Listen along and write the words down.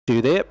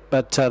rescue there,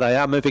 but they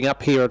are moving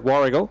up here at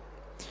Warragul.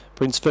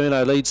 Prince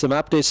Ferno leads them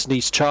up.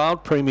 Destiny's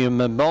Child, Premium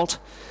Malt,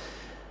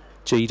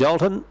 G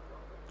Dalton,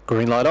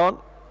 green light on,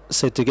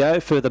 set to go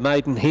for the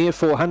maiden here.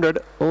 400,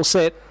 all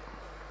set,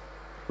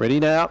 ready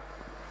now.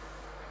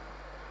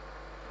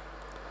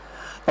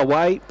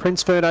 Away,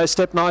 Prince Ferno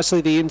stepped nicely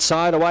the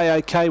inside. Away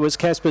okay was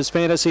Casper's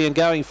Fantasy, and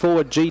going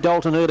forward G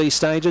Dalton early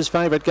stages.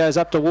 Favourite goes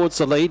up towards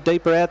the lead.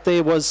 Deeper out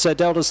there was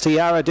Delta's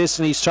Tiara,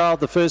 Destiny's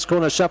Child. The first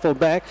corner shuffled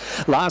back.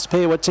 Last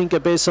pair were Tinker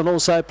Bess and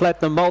also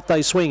Platinum Malt.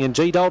 They swing, and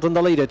G Dalton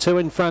the leader. Two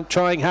in front,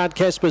 trying hard.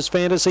 Casper's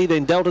Fantasy,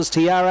 then Delta's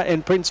Tiara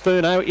and Prince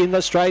Ferno in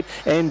the straight,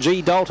 and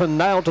G Dalton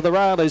nailed to the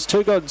rail. There's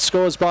two good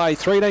scores by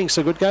 3 lengths.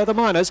 A good go the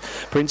minors.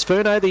 Prince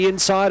Ferno the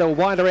inside, a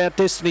wider out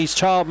Destiny's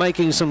Child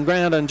making some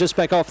ground, and just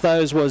back off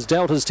those was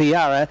Delta's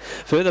Tiara.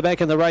 Further back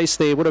in the race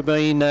there would have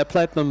been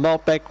Platinum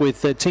Malt back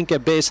with Tinker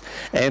Bess,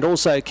 and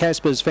also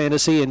Casper's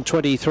Fantasy in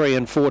 23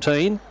 and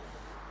 14.